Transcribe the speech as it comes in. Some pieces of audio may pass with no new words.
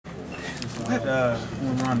What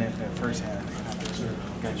went wrong that first half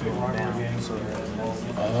got you all down so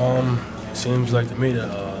It seems like to me that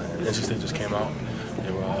NC State just came out.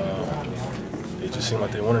 They just seemed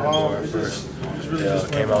like they wanted it more at first. They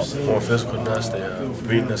came out more physical than us. They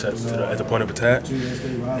beating us at the point of attack,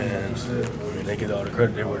 and I mean they get all the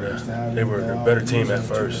credit. They were the better team at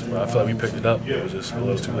first, but I feel like we picked it up. It was just a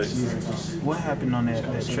little too late. What happened on that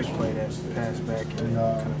trick play, that pass back and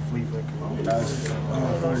kind of flea flick? I'm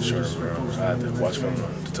not sure. I had to watch film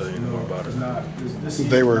to tell you more about it.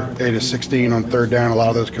 They were 8 of 16 on third down. A lot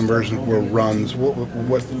of those conversions were runs. What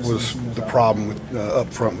was the problem with,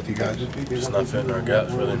 up front with you guys? Just not fitting our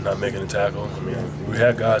gaps, really not making a tackle. I mean, we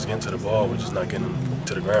had guys getting to the ball, we're just not getting them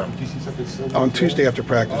to the ground. On Tuesday after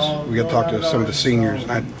practice, we got to talk to some of the seniors,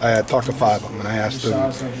 and I had talked to 5 of them, and I asked them,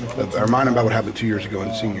 I reminded them about what happened 2 years ago in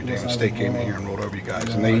the senior day when State came in here and rolled over you guys,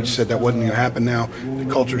 and they each said that wasn't going to happen now. The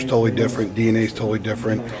culture's totally different, DNA's totally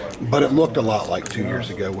different, but it looked a lot like 2 years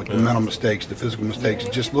ago with the mental mistakes, the physical mistakes,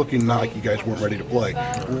 just looking not like you guys weren't ready to play.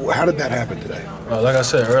 How did that happen today? Like I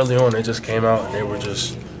said, early on, they just came out and they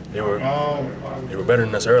were better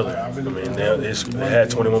than us earlier. I mean, they had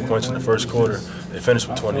 21 points in the first quarter. They finished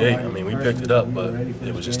with 28. I mean, we picked it up, but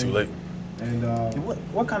it was just too late.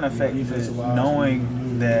 What kind of effect is it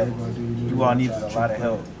knowing that you all needed a lot of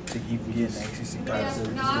help to keep getting the ACC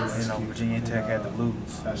title? Virginia Tech had to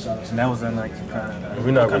lose, and that was unlike you kind of.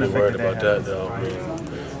 We're not really worried about that, though. I mean,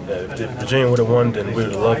 if Virginia would have won, then we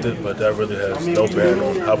would have loved it, but that really has no bearing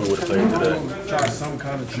on how we would have played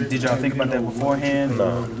today. Did y'all think about that beforehand?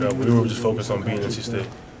 No, we were just focused on beating NC State.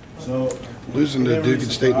 Losing to Duke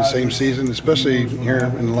and State in the same season, especially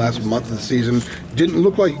here in the last month of the season, didn't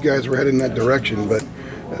look like you guys were heading in that direction, but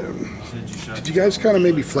did you guys kind of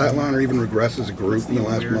maybe flatline or even regress as a group in the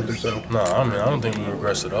last month or so? No, I mean, I don't think we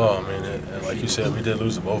regressed at all. I mean, like you said, we did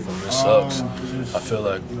lose to both of them. It sucks. I feel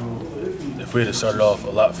like if we had started off a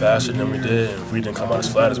lot faster than we did, and if we didn't come out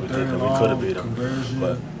as flat as we did, then we could have beat them.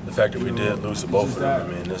 But the fact that we did lose to both of them, I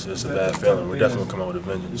mean, it's a bad feeling. We're definitely going to come out with a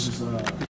vengeance.